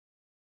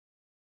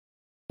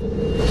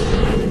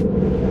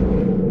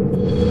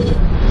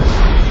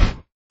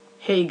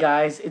Hey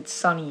guys, it's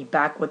Sunny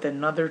back with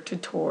another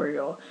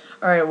tutorial.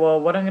 Alright, well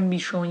what I'm going to be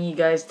showing you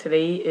guys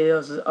today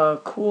is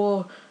a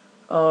cool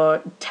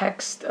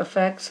text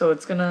effect. So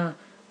it's gonna,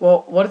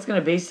 well, what it's gonna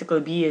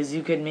basically be is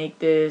you can make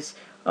this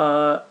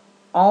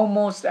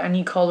almost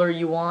any color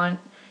you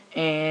want,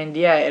 and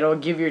yeah, it'll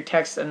give your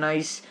text a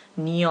nice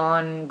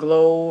neon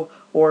glow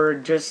or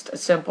just a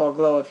simple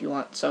glow if you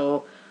want.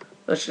 So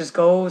let's just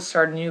go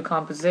start a new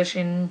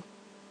composition.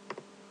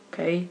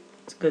 Okay,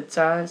 it's a good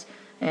size.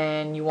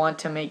 And you want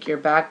to make your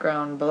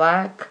background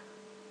black,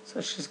 so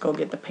let's just go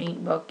get the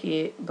paint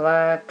bucket,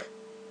 black.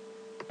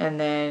 And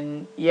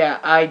then yeah,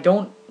 I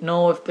don't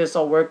know if this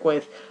will work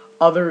with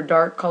other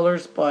dark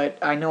colors, but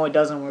I know it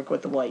doesn't work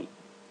with the white,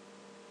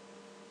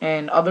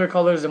 and other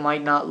colors it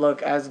might not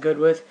look as good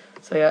with.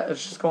 So yeah,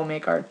 let's just go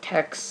make our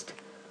text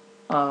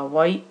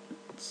white.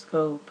 Let's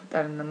go put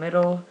that in the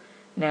middle.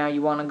 Now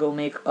you want to go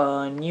make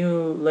a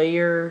new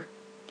layer,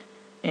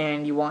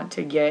 and you want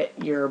to get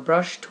your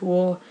brush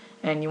tool,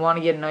 and you want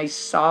to get a nice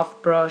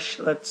soft brush.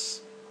 And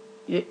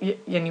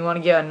you want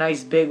to get a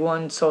nice big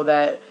one, so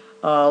that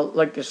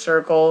like the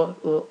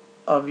circle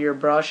of your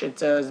brush,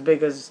 it's as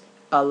big as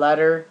a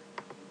letter.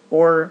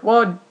 Or,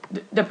 well,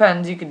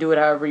 depends, you can do it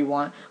however you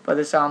want, but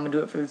this is how I'm gonna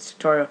do it for this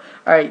tutorial.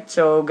 Alright,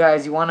 so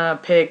guys, you want to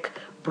pick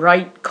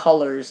bright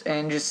colors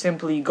and just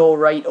simply go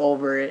right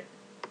over it.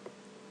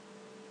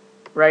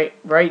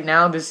 Right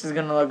now this is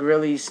gonna look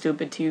really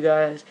stupid to you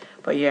guys,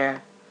 but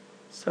yeah.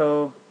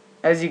 So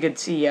as you can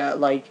see, yeah,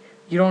 like,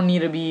 you don't need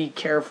to be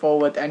careful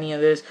with any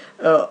of this,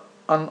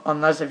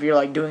 unless if you're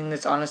like doing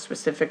this on a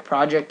specific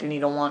project and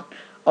you don't want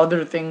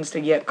other things to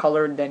get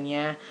colored, then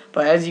yeah.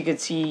 But as you can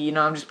see, you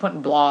know, I'm just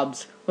putting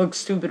blobs. Looks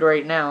stupid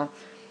right now.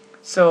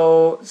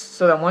 So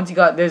then once you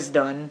got this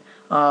done,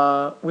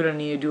 we don't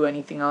need to do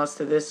anything else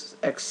to this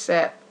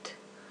except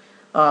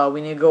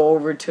we need to go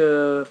over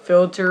to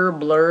filter,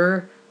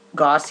 blur,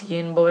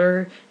 Gaussian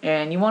blur,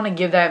 and you want to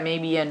give that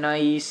maybe a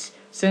nice,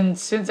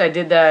 since I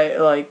did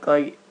that,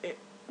 like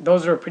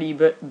those are pretty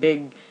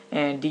big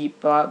and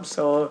deep blobs,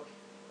 so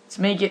let's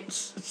make it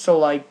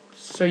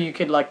so you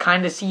could like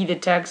kind of see the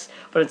text,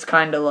 but it's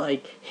kind of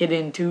like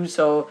hidden too.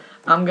 So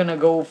I'm gonna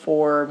go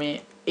for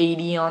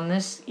 80 on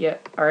this. Yeah,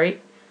 all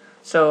right.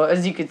 So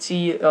as you could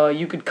see,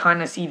 you could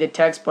kind of see the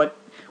text, but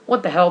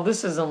what the hell,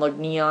 this doesn't look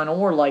neon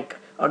or like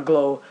a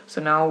glow. So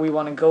now we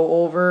want to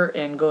go over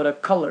and go to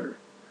color.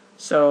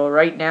 So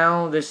right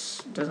now this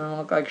doesn't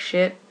look like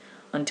shit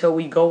until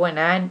we go and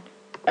add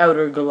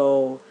outer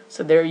glow.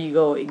 So there you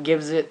go. It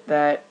gives it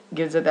that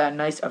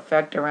nice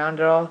effect around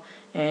it all.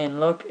 And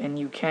look, and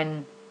you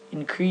can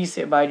increase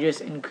it by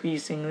just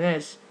increasing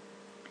this.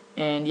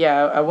 And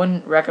yeah, I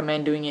wouldn't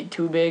recommend doing it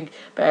too big,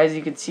 but as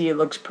you can see, it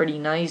looks pretty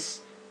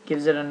nice.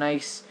 Gives it a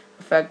nice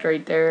effect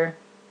right there.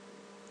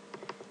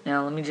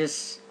 Now let me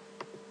just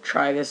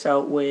try this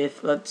out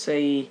with, let's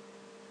say,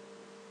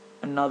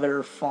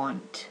 another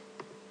font.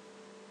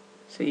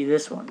 See,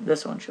 this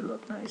one should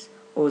look nice.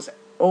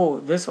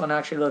 This one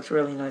actually looks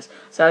really nice.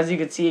 So as you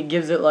can see, it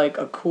gives it like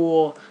a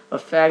cool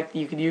effect.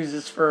 You could use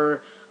this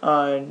for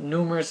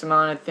numerous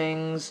amount of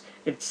things.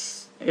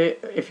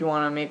 If you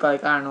want to make,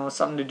 like, I don't know,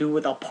 something to do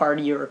with a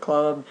party or a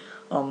club,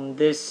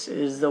 this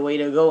is the way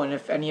to go. And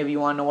if any of you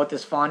want to know what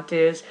this font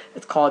is,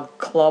 it's called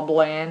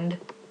Clubland.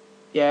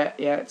 Yeah,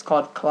 it's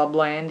called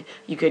Clubland.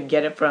 You could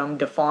get it from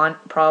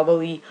DeFont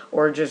probably,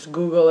 or just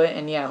Google it.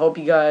 And yeah, hope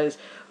you guys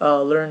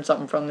learned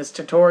something from this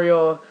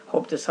tutorial.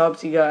 Hope this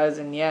helps you guys,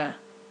 and yeah,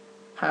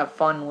 have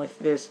fun with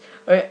this.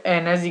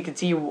 And as you can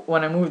see,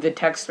 when I move the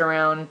text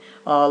around,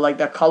 like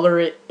the color,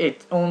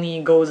 it only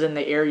goes in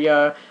the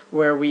area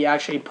where we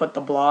actually put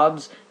the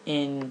blobs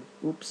in.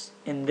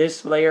 In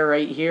this layer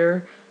right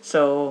here.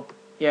 So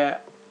yeah,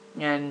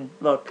 and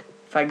look,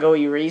 if I go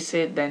erase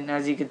it, then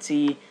as you can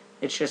see,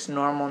 it's just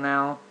normal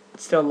now.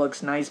 It still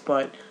looks nice,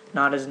 but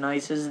not as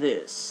nice as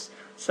this.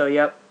 So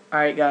yep.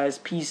 Alright guys,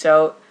 peace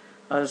out.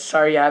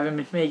 Sorry I haven't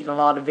been making a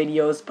lot of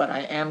videos, but I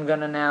am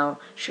gonna now.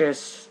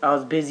 Just, I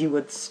was busy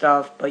with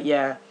stuff, but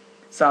yeah.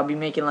 So I'll be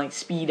making like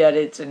speed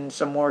edits and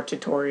some more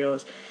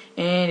tutorials.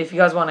 And if you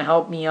guys want to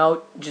help me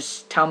out,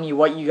 just tell me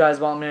what you guys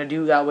want me to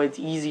do. That way it's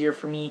easier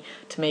for me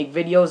to make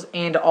videos.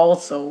 And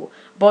also,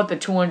 about the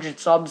 200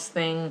 subs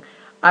thing,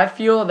 I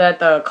feel that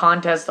the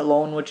contest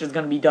alone, which is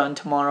going to be done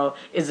tomorrow,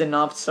 is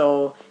enough.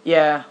 So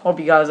yeah, hope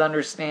you guys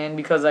understand,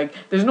 because like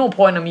there's no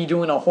point in me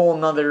doing a whole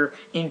nother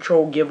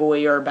intro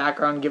giveaway or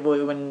background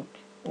giveaway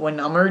when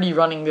I'm already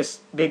running this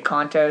big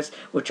contest,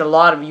 which a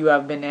lot of you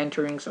have been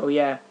entering. So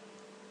yeah,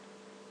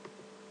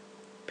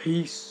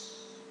 peace.